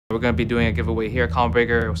We're going to be doing a giveaway here at Qanba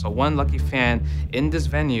Breaker, so one lucky fan in this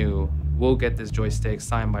venue will get this joystick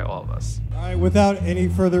signed by all of us. All right, without any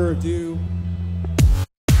further ado.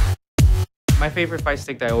 My favorite fight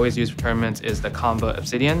stick that I always use for tournaments is the Qanba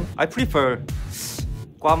Obsidian. I prefer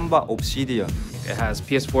Qanba Obsidian. It has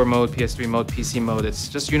PS4 mode, PS3 mode, PC mode. It's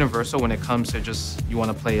just universal when it comes to just you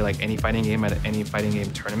want to play like any fighting game at any fighting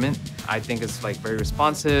game tournament. I think it's like very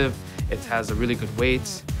responsive. It has a really good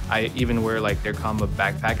weight. I even wear like their Qanba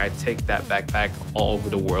backpack. I take that backpack all over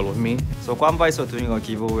the world with me. So Qanba is doing a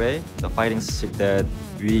giveaway, the fighting stick that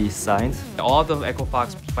we signed. All the Echo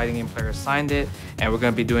Fox fighting game players signed it, and we're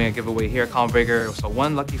going to be doing a giveaway here at Qanba Breaker. So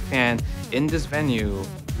one lucky fan in this venue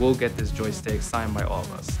will get this joystick signed by all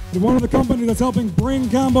of us. One of the companies that's helping bring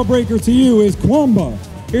Qanba Breaker to you is Qanba.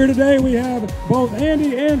 Here today we have both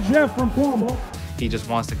Andy and Jeff from Qanba. He just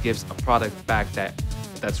wants to give a product back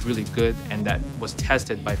that's really good and that was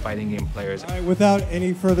tested by fighting game players. All right, without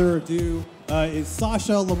any further ado, is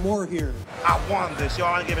Sasha Lamore here. I won this.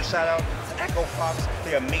 Y'all want to give a shout out to Echo Fox.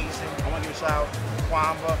 They're amazing. I want to give a shout out to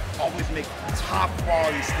Qanba. Always make top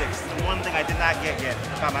quality sticks. The one thing I did not get yet.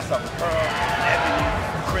 Got myself a pearl,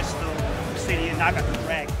 ebony, crystal, obsidian. Now I got the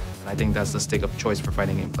dragon. I think that's the stick of choice for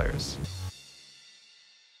fighting game players.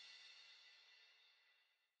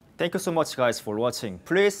 Thank you so much guys for watching.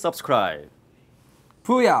 Please subscribe.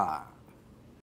 Booyah!